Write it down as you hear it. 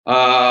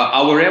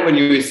Our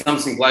revenue is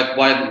something like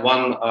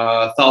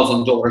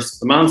 $1,000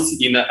 per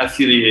month in an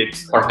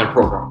affiliate partner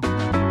program.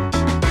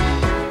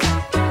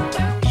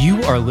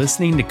 You are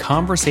listening to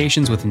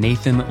Conversations with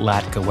Nathan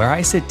Latka, where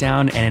I sit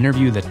down and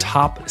interview the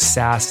top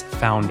SaaS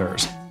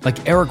founders,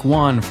 like Eric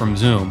Yuan from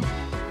Zoom.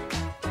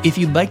 If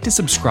you'd like to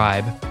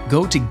subscribe,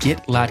 go to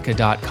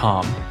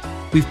getlatka.com.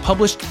 We've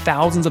published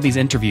thousands of these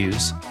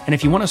interviews, and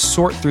if you want to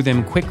sort through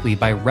them quickly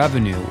by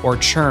revenue or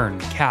churn,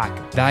 CAC,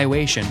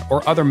 valuation,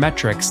 or other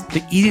metrics,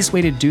 the easiest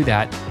way to do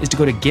that is to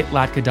go to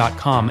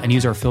getlatka.com and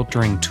use our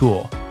filtering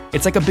tool.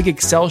 It's like a big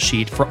Excel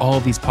sheet for all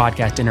of these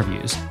podcast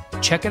interviews.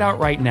 Check it out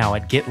right now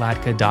at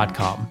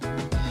getlatka.com.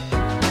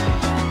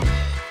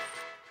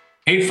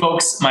 Hey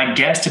folks, my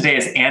guest today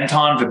is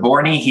Anton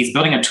Vyborny. He's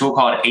building a tool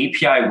called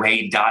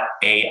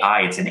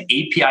APIway.ai. It's an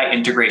API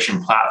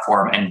integration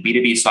platform and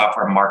B2B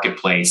software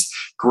marketplace.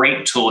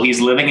 Great tool. He's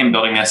living and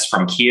building this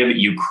from Kyiv,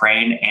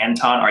 Ukraine.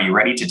 Anton, are you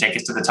ready to take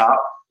us to the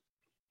top?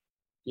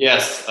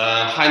 Yes.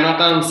 Hi,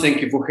 Nathan.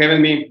 Thank you for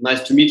having me.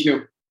 Nice to meet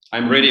you.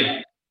 I'm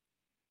ready.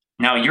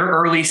 Now, your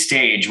early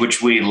stage,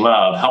 which we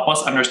love, help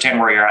us understand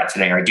where you're at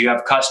today. Do you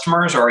have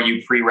customers or are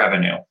you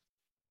pre-revenue?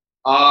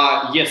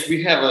 Yes,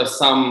 we have a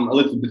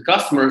little bit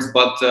customers,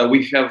 but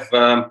we have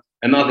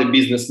another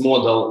business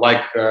model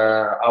like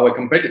our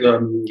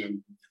competitors,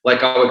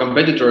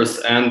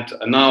 and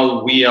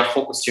now we are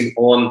focusing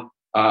on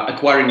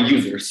acquiring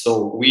users.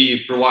 So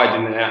we provide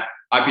an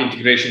API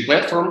integration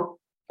platform,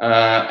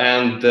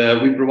 and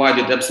we provide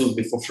it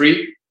absolutely for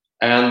free.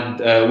 And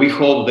we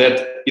hope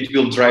that it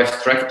will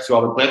drive traffic to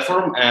our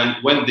platform. And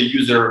when the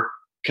user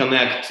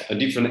connect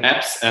different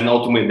apps and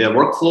automate their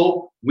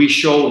workflow, we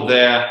show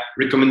the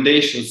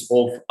recommendations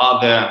of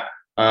other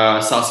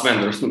SaaS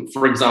vendors.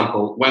 For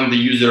example, when the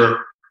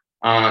user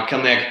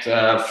connect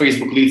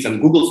Facebook leads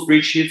and Google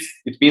spreadsheets,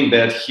 it means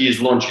that he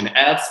is launching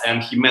ads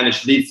and he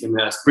managed leads in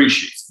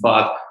spreadsheets.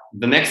 But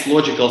the next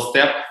logical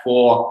step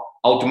for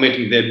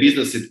automating their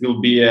business, it will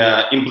be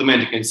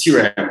implementing in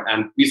CRM.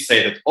 And we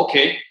say that,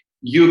 okay,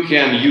 you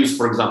can use,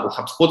 for example,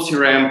 HubSpot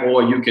CRM,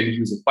 or you can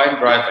use a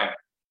Pipedrive, and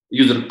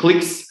user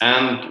clicks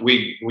and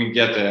we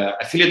get an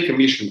affiliate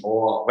commission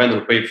or vendor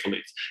paid for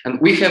leads. And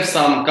we have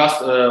some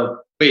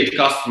paid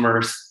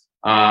customers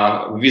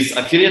with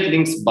affiliate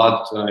links,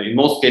 but in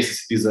most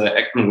cases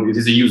it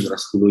is a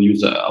users who will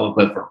use our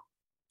platform.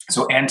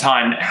 So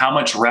Anton, how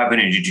much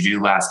revenue did you do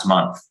last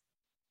month?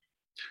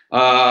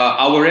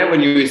 Our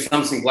revenue is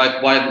something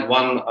like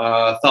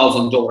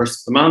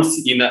 $1,000 per month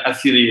in an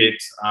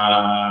affiliate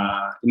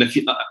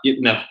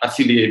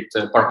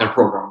partner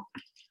program.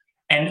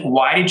 And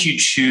why did you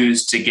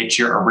choose to get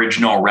your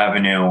original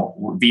revenue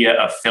via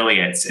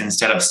affiliates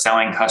instead of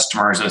selling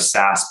customers a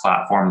SaaS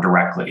platform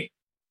directly?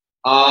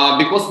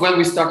 Because when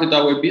we started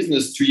our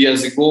business 2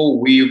 years ago,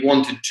 we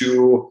wanted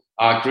to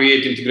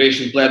create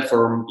integration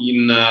platform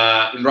in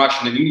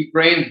Russian and in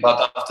Ukraine,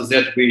 but after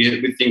that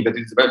we think that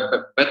it's a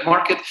bad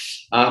market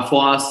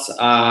for us,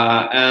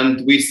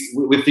 and we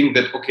think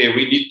that okay,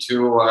 we need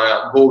to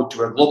go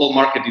to a global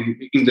market in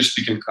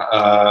English-speaking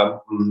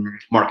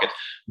market.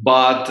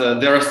 But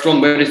there are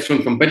very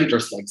strong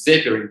competitors like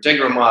Zapier,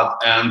 Integromat,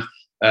 and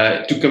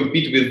to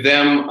compete with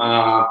them,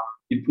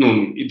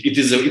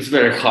 it's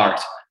very hard.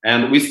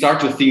 And we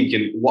start to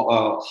thinking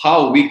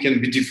how we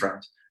can be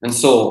different, and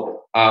so.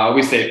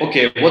 We say,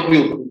 okay, what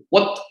will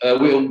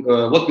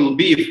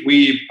be if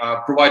we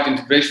provide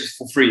integrations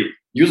for free?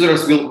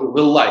 Users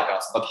will like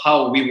us, but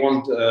how we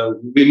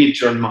need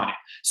to earn money.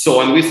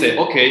 So, and we say,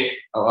 okay,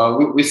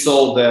 we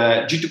sold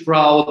G2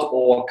 Crowd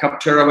or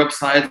Capterra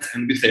websites,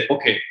 and we say,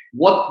 okay,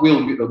 what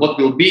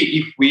will be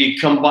if we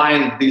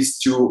combine these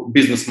two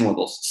business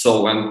models?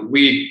 So, and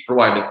we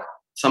provided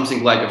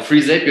something like a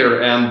free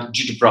Zapier and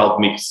G2 Crowd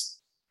mix.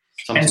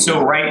 And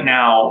so right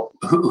now,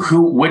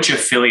 which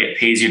affiliate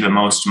pays you the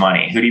most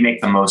money? Who do you make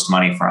the most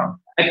money from?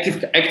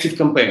 Active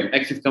Campaign,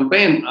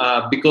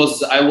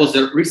 because I was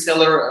a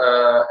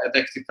reseller at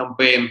Active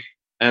Campaign,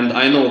 and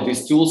I know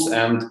these tools.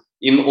 And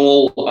in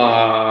all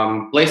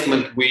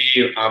placement, we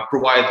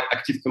provide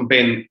Active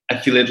Campaign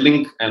affiliate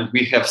link, and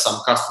we have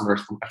some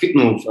customers from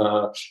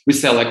we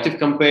sell Active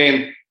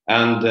Campaign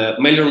and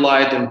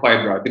MailerLite and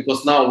Pipedrive,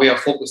 because now we are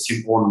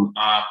focusing on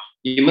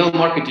email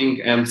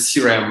marketing and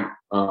CRM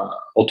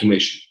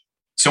automation.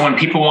 So when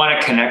people want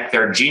to connect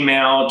their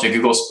Gmail to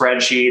Google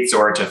Spreadsheets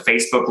or to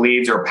Facebook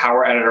Leads or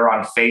Power Editor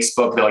on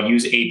Facebook, they'll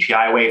use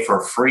APIway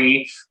for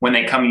free. When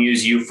they come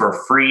use you for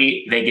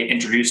free, they get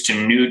introduced to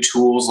new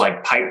tools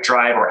like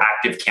Pipedrive or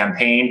Active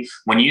Campaign.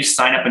 When you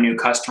sign up a new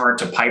customer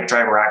to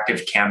Pipedrive or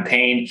Active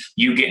Campaign,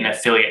 you get an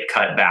affiliate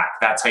cut back.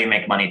 That's how you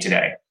make money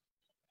today.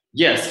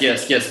 Yes.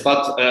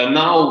 But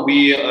now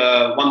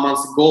 1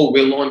 month ago,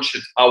 we launched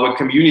our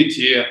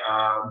community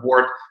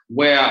board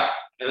where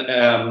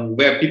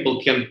people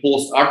can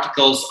post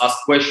articles, ask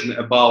questions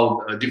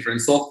about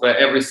different software.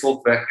 Every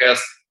software has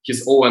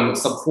his own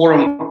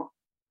subforum,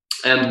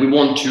 and we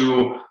want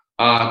to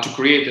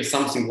create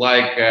something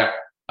like a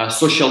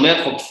social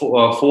network for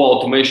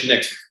automation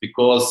experts,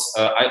 because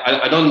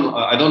I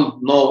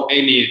don't know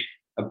any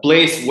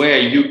place where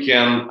you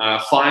can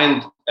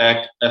find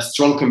a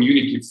strong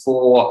community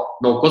for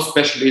no-code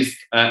specialists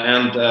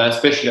and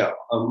especially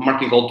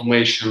marketing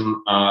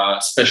automation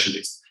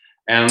specialists.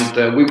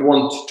 And we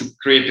want to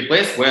create a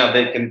place where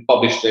they can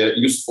publish their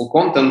useful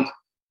content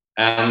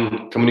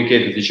and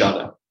communicate with each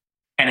other.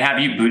 And have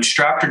you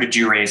bootstrapped or did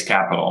you raise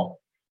capital?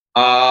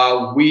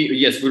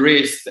 We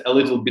raised a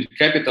little bit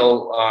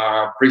capital,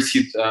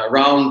 pre-seed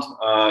round.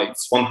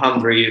 It's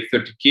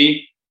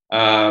 130K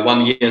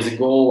 1 year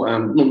ago,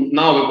 and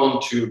now we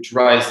want to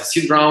raise a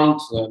seed round,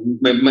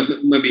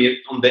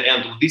 maybe on the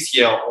end of this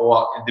year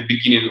or at the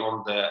beginning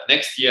of the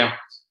next year.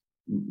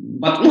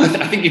 But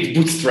I think it's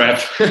bootstrap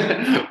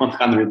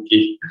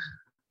 100K.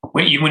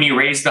 When you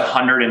raised the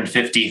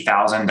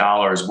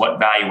 $150,000, what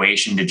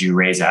valuation did you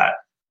raise at?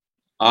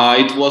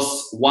 It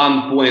was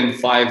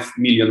 1.5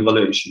 million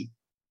valuation.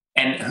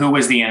 And who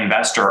was the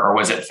investor, or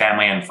was it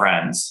family and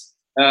friends?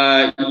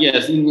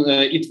 Yes,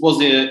 it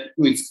was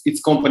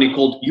it's company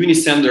called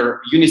Unisender.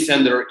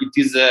 Unisender, it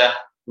is a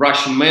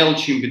Russian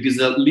MailChimp. It is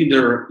a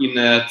leader in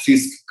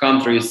CISC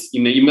countries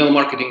in email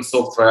marketing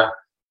software.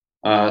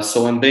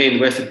 And they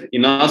invested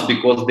in us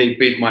because they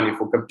paid money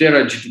for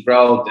Capterra, GT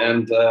Crowd,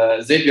 and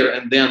Zapier,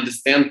 and they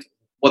understand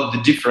what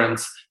the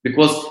difference,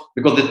 because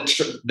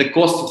the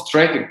cost of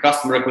traffic,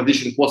 customer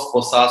acquisition cost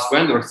for SaaS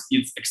vendors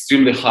is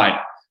extremely high,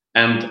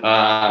 and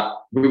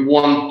we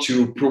want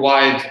to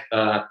provide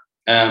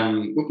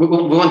we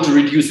want to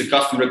reduce the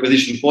customer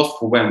acquisition cost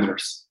for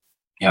vendors.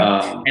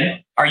 Yeah.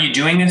 And are you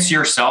doing this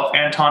yourself,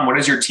 Anton? What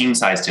is your team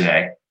size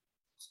today?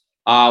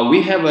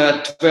 We have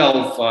a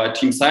 12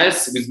 team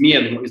size with me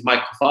and with my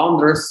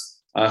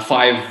co-founders,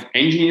 5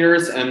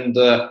 engineers, and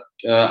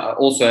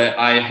also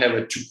I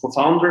have 2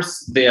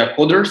 co-founders. They are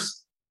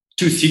coders,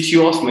 2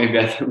 CTOs, maybe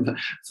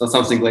so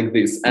something like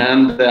this.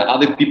 And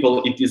other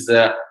people, it is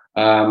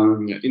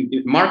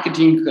in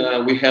marketing.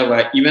 We have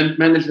an event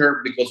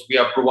manager because we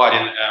are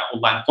providing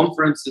online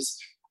conferences,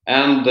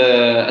 and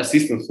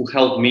assistant who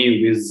help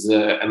me with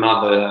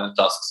another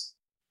tasks.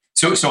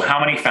 So how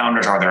many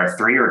founders are there?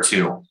 3 or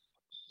 2?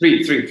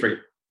 Three.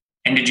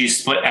 And did you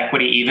split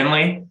equity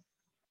evenly?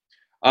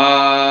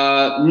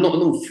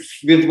 No.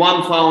 With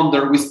one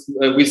founder, we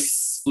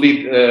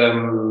split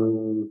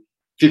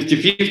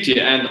 50-50,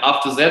 and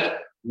after that,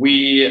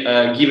 we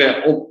give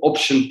an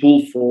option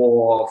pool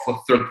for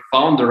third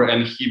founder,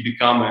 and he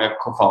become a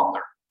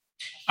co-founder.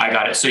 I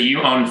got it. So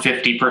you own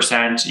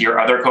 50%, your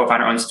other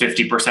co-founder owns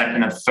 50%,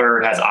 and a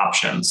third has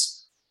options.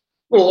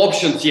 Well,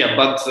 options, yeah,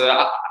 but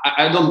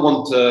I don't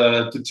want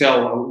to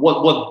tell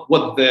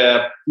what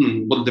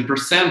the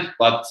percent.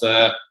 But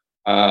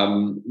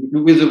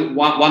with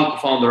one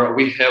co-founder,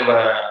 we have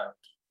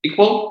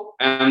equal,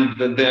 and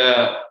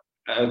the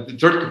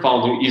third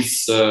co-founder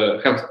is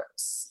have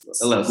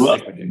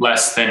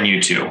less than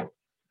you two.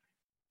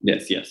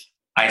 Yes.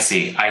 I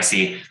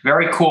see.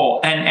 Very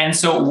cool. And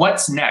so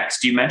what's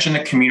next? You mentioned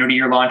the community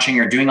you're launching.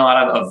 You're doing a lot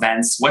of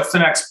events. What's the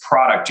next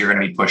product you're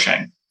going to be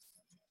pushing?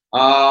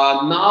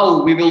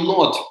 Now we will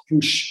not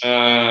push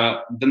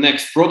the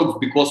next product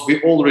because we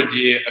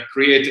already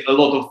create a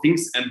lot of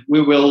things, and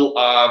we will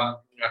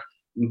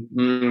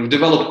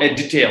develop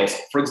details.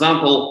 For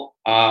example,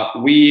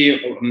 we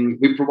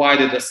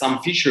provided some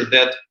feature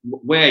that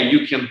where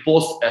you can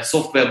post a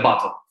software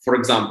button. For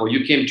example,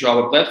 you came to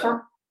our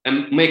platform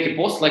and make a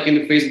post like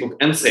in Facebook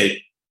and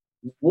say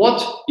who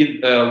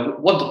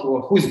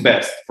is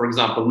best. For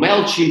example,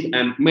 MailChimp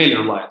and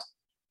MailerLite.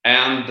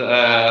 And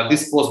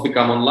this post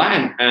become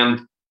online,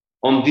 and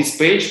on this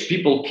page,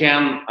 people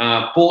can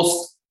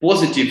post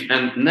positive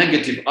and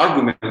negative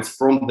arguments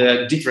from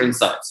the different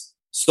sites.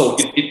 So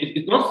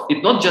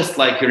it's not just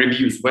like a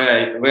reviews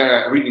where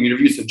reading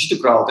reviews of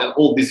GTCrowd and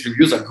all these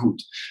reviews are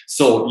good.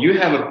 So you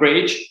have a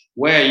page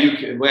where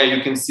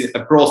you can see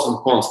a pros and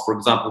cons, for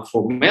example,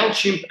 for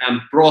MailChimp, and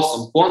pros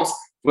and cons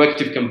for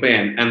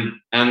ActiveCampaign,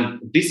 and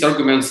these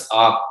arguments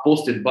are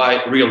posted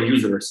by real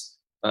users.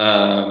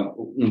 They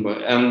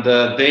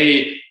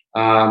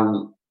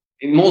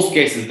in most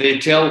cases they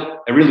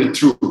tell a really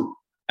true,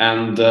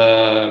 and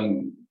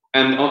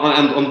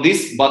on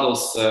these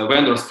battles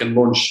vendors can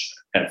launch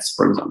ads,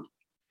 for example.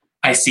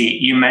 I see.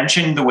 You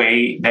mentioned the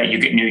way that you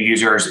get new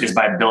users is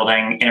by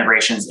building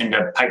integrations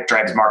into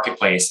Pipedrive's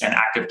marketplace and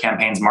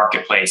ActiveCampaign's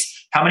marketplace.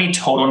 How many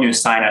total new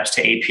signups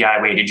to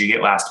API Way did you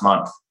get last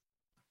month?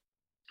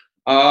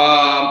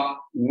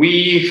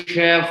 We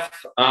have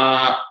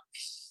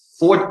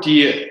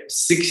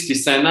 40-60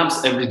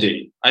 signups every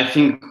day. I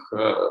think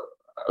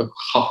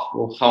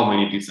how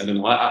many it is, I don't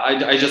know.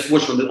 I just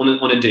watched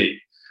on a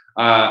day.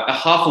 A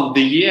half of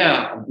the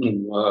year,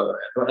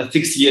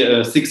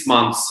 6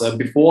 months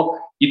before,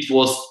 it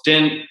was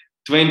 10,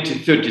 20,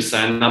 30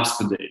 signups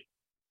per day.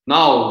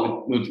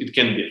 Now it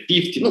can be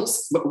 50. No,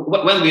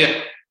 when we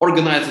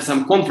organize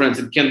some conference,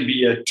 it can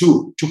be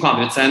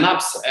 200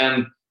 signups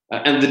and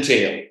the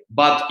tail.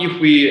 But if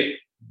we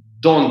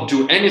don't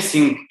do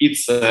anything,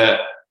 it's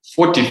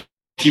 40,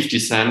 50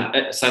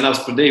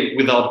 signups per day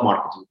without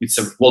marketing. It's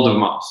a word of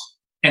mouth.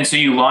 And so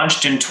you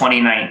launched in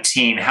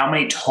 2019. How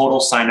many total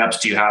signups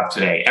do you have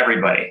today?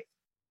 Everybody?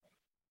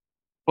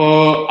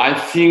 I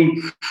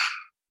think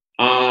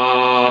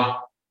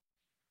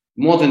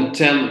more than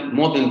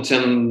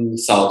 10,000,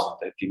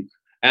 I think,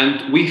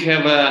 and we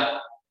have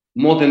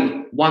more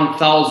than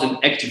 1,000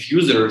 active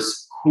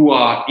users who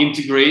are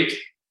integrate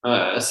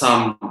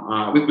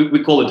we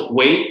call it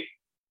way,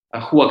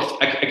 who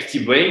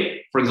active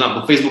way. For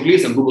example, Facebook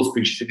Lists and Google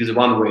Speech. It is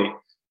one way.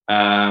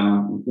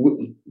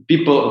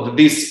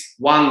 This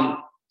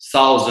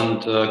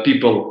 1,000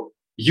 people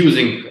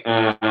using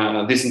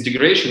this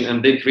integration,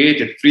 and they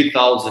created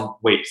 3,000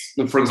 ways.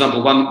 For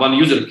example, one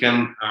user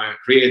can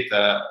create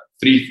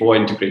 3-4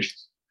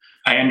 integrations.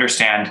 I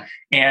understand.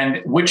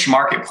 And which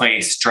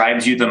marketplace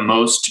drives you the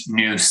most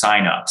new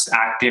signups?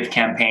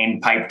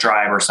 ActiveCampaign,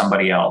 Pipedrive, or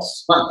somebody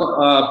else?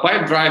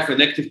 Pipedrive and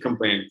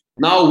ActiveCampaign.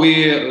 Now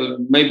we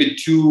maybe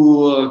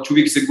two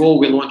weeks ago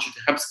we launched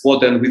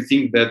HubSpot, and we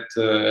think that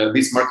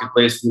this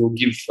marketplace will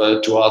give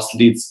to us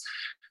leads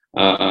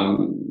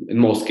in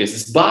most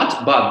cases.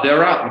 But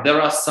there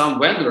are some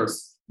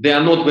vendors. They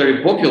are not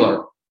very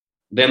popular.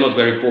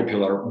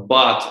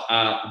 But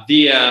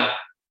their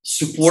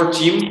support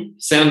team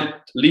send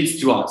leads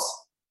to us,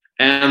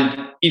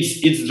 and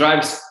it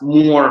drives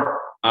more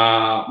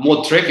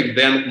traffic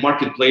than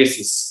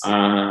marketplaces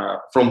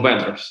from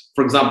vendors.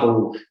 For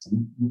example,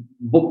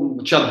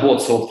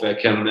 chatbot software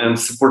and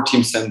support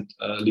team send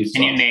leads.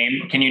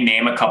 Can you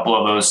name a couple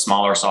of those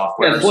smaller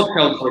softwares? Yes,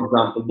 BotHelp, for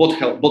example.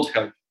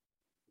 BotHelp.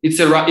 It's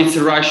a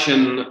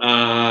Russian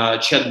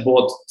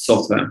chatbot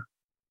software.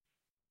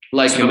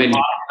 Like so the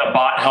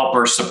bot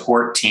helper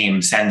support team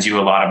sends you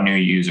a lot of new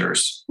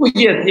users.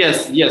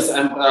 Yes,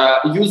 and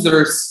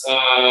users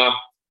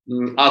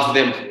ask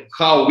them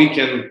how we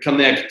can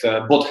connect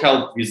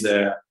BotHelp with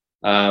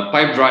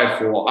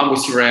Pipedrive or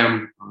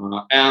AmboCRM,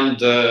 and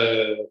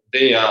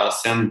they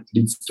send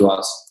leads to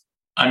us.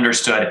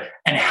 Understood.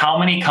 And how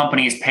many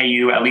companies pay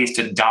you at least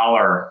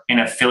 $1 in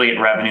affiliate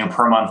revenue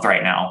per month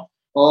right now?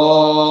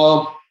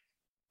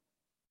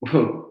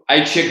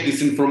 I checked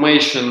this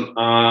information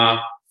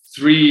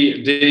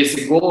 3 days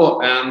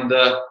ago, and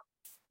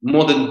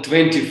more than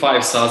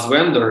 25 SaaS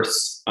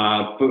vendors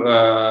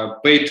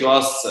pay to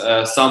us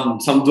some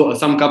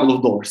couple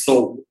of dollars.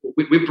 So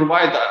we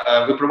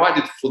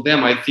provided for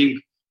them, I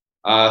think,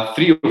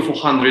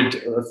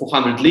 300 or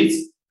 400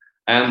 leads,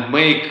 and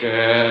make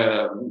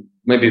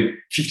maybe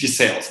 50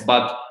 sales.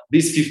 But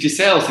these 50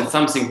 sales, it's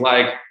something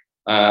like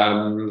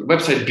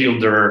website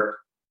builder.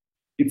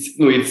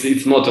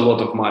 It's not a lot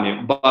of money.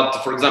 But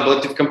for example,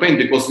 ActiveCampaign,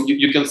 because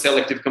you can sell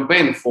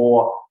ActiveCampaign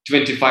for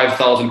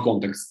 25,000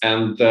 contacts,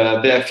 and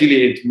the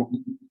affiliate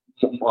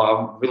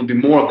will be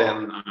more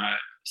than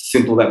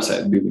simple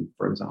website building,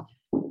 for example.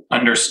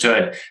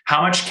 Understood.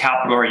 How much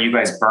capital are you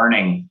guys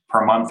burning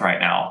per month right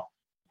now?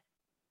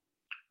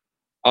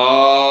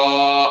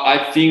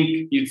 I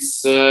think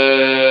it's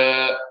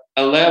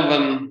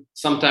 11.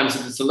 Sometimes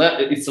it's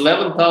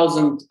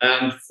 11,000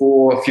 and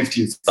for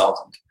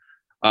 15,000.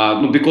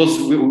 Because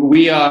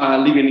we are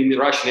living in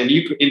Russia and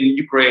in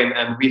Ukraine,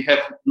 and we have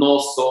no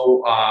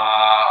so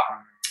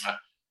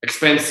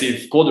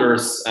expensive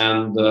coders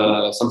and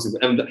something,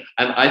 and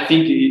I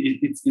think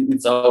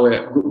it's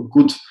our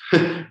good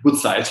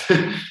side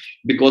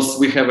because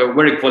we have a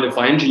very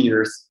qualified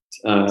engineers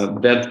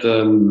that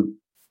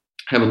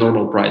have a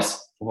normal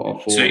price.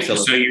 So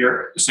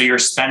you're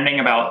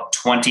spending about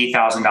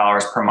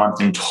 $20,000 per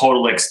month in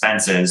total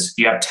expenses.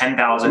 You have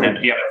 10,000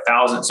 and you have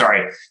 1,000.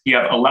 Sorry, you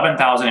have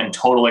 11,000 in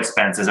total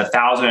expenses,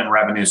 1,000 in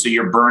revenue. So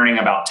you're burning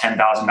about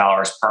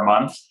 $10,000 per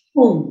month.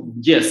 Oh,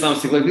 yes,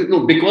 something like that.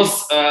 No,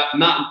 because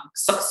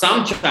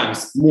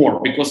sometimes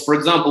more. Because, for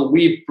example,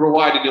 we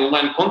provided an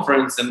online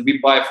conference and we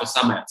buy for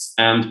some ads,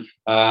 and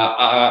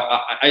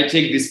I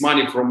take this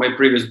money from my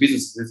previous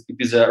business. It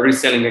is a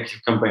reselling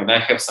ActiveCampaign. I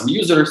have some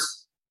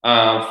users.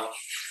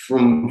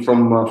 From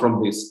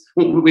this,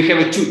 we have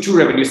a two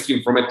revenue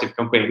stream from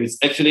ActiveCampaign. It's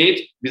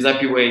affiliate with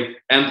APIway,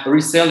 and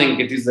reselling.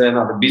 It is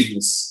another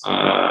business.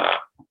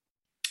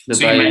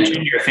 So you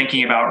mentioned you're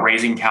thinking about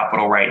raising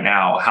capital right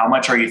now. How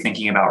much are you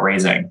thinking about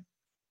raising?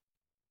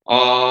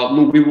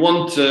 No, we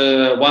want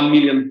 1.5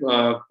 million.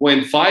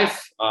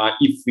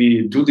 If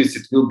we do this,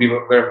 it will be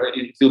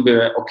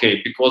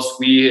okay, because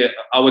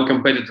our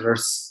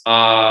competitors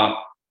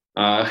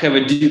have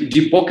a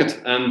deep pocket,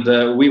 and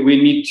we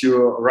need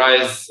to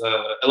raise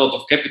a lot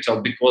of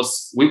capital,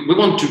 because we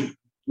want to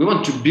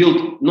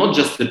build not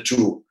just the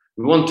tool.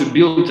 We want to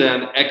build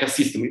an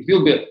ecosystem. It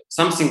will be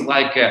something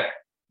like a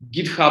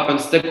GitHub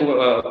and Stack.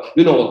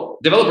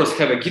 Developers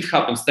have a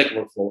GitHub and Stack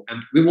Overflow,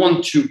 and we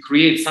want to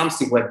create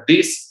something like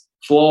this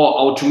for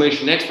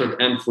automation expert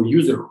and for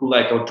user who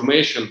like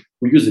automation,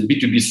 who use a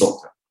B2B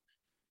software.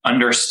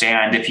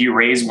 Understand. If you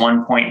raise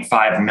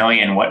 1.5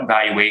 million, what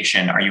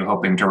valuation are you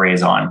hoping to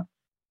raise on?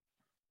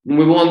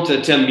 We want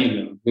 10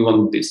 million. We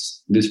want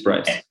this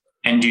price.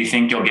 And do you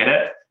think you'll get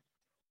it?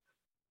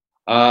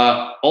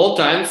 All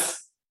times,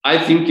 I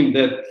think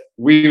that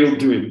we will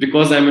do it,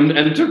 because I'm an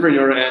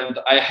entrepreneur and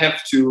I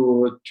have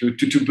to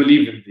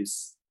believe in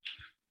this.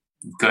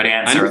 Good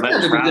answer.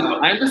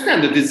 I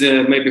understand that it's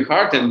maybe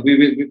hard, and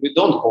we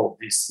don't hold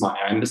this money.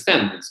 I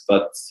understand this,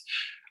 but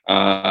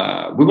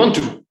we want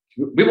to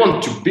we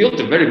want to build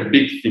a very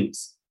big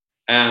things,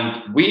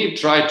 and we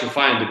try to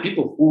find the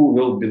people who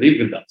will believe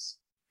with us.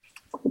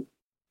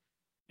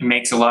 It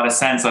makes a lot of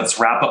sense. Let's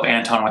wrap up,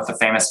 Anton, with the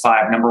famous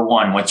five. Number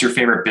one, what's your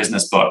favorite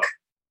business book?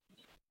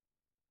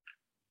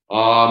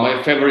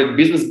 My favorite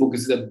business book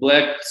is The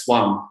Black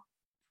Swan.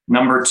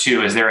 Number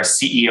two, is there a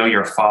CEO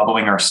you're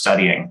following or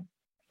studying?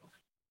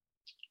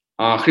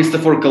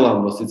 Christopher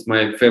Columbus. It's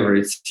my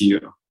favorite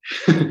CEO.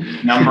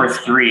 Number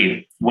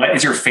three, what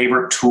is your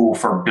favorite tool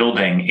for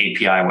building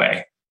API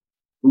Way?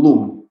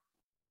 Loom.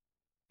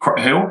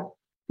 Who?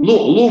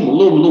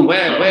 Loom.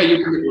 Where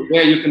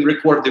you can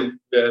record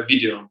the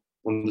video.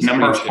 On the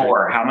Number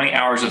four, how many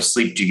hours of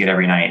sleep do you get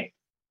every night?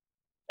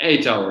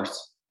 8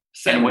 hours.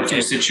 And what's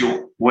your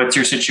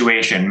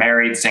situation?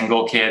 Married,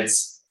 single,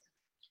 kids?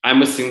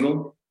 I'm a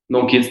single,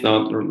 no kids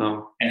now.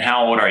 And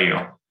how old are you?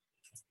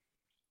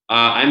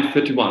 I'm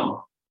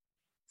 31.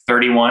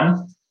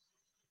 31?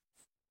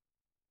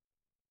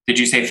 Did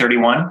you say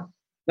 31?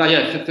 No,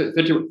 yeah,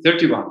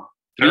 31.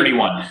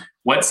 31.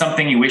 What's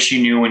something you wish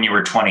you knew when you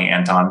were 20,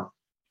 Anton?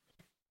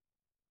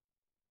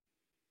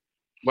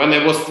 What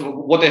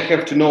I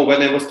have to know when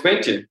I was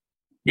 20?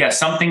 Yeah,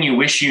 something you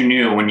wish you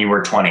knew when you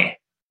were 20.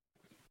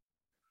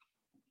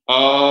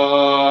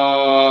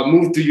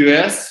 Move to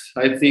US,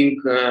 I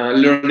think,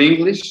 learn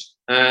English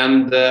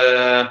and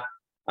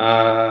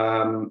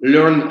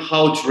learn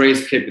how to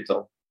raise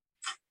capital.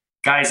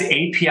 Guys,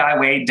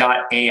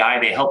 APIway.ai,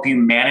 they help you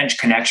manage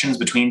connections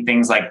between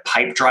things like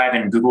Pipedrive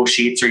and Google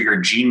Sheets or your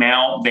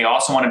Gmail. They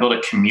also want to build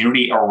a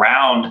community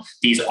around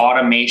these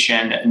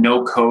automation,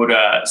 no-code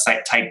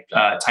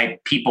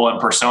type people and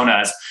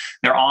personas.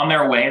 They're on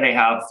their way. They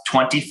have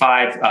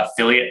 25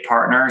 affiliate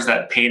partners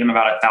that pay them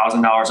about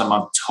 $1,000 a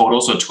month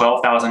total, so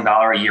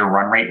 $12,000 a year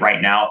run rate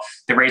right now.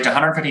 They raised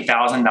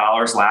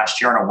 $150,000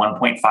 last year on a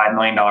 $1.5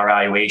 million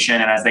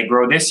valuation, and as they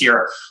grow this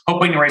year,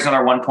 hoping to raise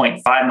another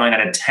 $1.5 million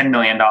at a $10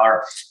 million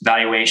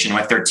valuation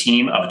with their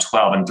team of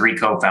 12 and 3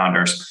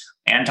 co-founders.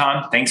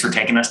 Anton, thanks for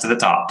taking us to the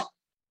top.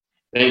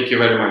 Thank you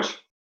very much.